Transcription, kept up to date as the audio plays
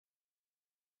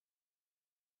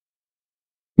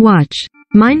Watch.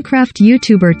 Minecraft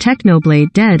YouTuber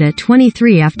Technoblade dead at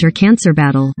 23 after cancer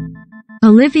battle.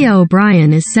 Olivia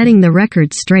O'Brien is setting the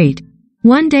record straight.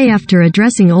 One day after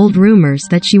addressing old rumors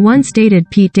that she once dated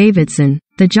Pete Davidson,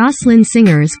 the Jocelyn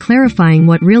singer is clarifying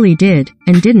what really did,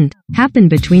 and didn't, happen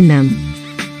between them.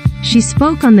 She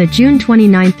spoke on the June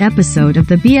 29 episode of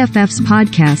the BFFs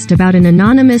podcast about an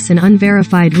anonymous and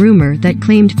unverified rumor that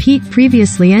claimed Pete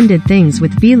previously ended things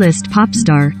with B-list pop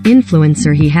star,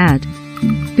 influencer he had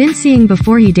been seeing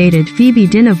before he dated Phoebe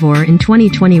Dynevor in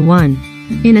 2021.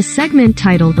 In a segment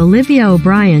titled Olivia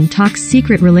O'Brien Talks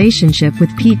Secret Relationship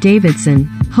with Pete Davidson,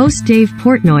 host Dave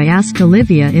Portnoy asked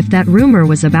Olivia if that rumor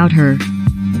was about her.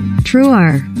 True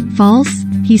or false?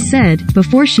 He said,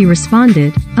 before she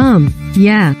responded,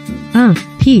 yeah.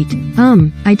 Pete,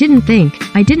 I didn't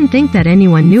think that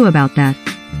anyone knew about that.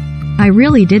 I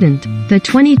really didn't. The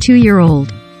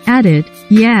 22-year-old added,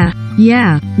 yeah,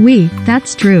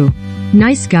 that's true.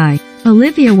 Nice guy.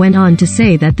 Olivia went on to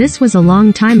say that this was a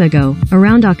long time ago,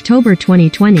 around October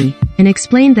 2020, and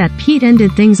explained that Pete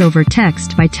ended things over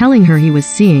text by telling her he was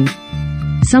seeing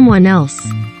someone else.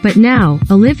 But now,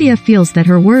 Olivia feels that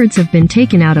her words have been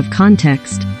taken out of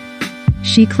context.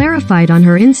 She clarified on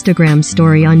her Instagram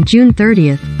story on June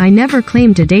 30th, "I never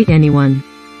claimed to date anyone.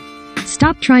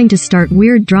 Stop trying to start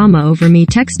weird drama over me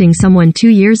texting someone 2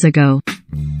 years ago.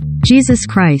 Jesus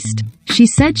Christ." She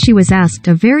said she was asked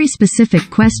a very specific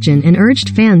question and urged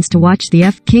fans to watch the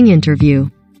F. King interview.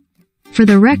 For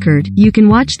the record, you can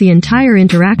watch the entire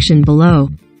interaction below.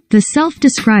 The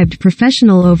self-described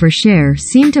professional overshare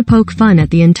seemed to poke fun at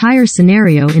the entire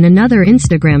scenario in another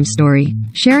Instagram story,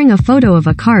 sharing a photo of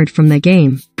a card from the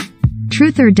game.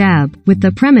 Truth or dab, with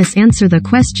the premise answer the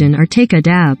question or take a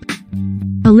dab.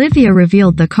 Olivia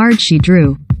revealed the card she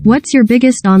drew. What's your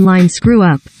biggest online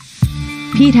screw-up?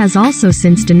 Pete has also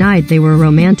since denied they were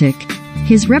romantic.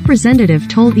 His representative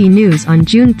told E! News on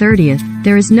June 30th,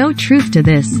 "There is no truth to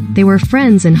this, they were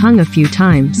friends and hung a few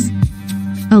times."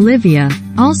 Olivia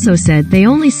also said they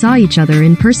only saw each other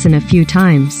in person a few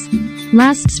times.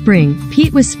 Last spring,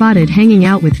 Pete was spotted hanging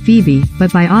out with Phoebe,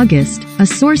 but by August, a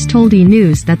source told E!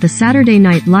 News that the Saturday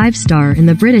Night Live star and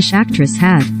the British actress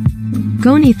had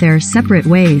gone their separate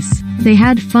ways. They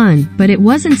had fun, but it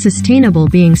wasn't sustainable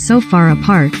being so far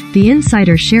apart, the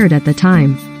insider shared at the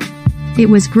time. It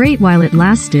was great while it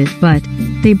lasted, but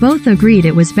they both agreed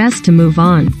it was best to move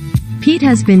on. Pete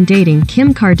has been dating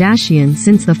Kim Kardashian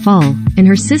since the fall, and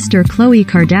her sister Khloe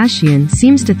Kardashian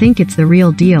seems to think it's the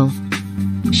real deal.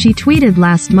 She tweeted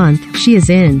last month, "She is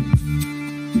in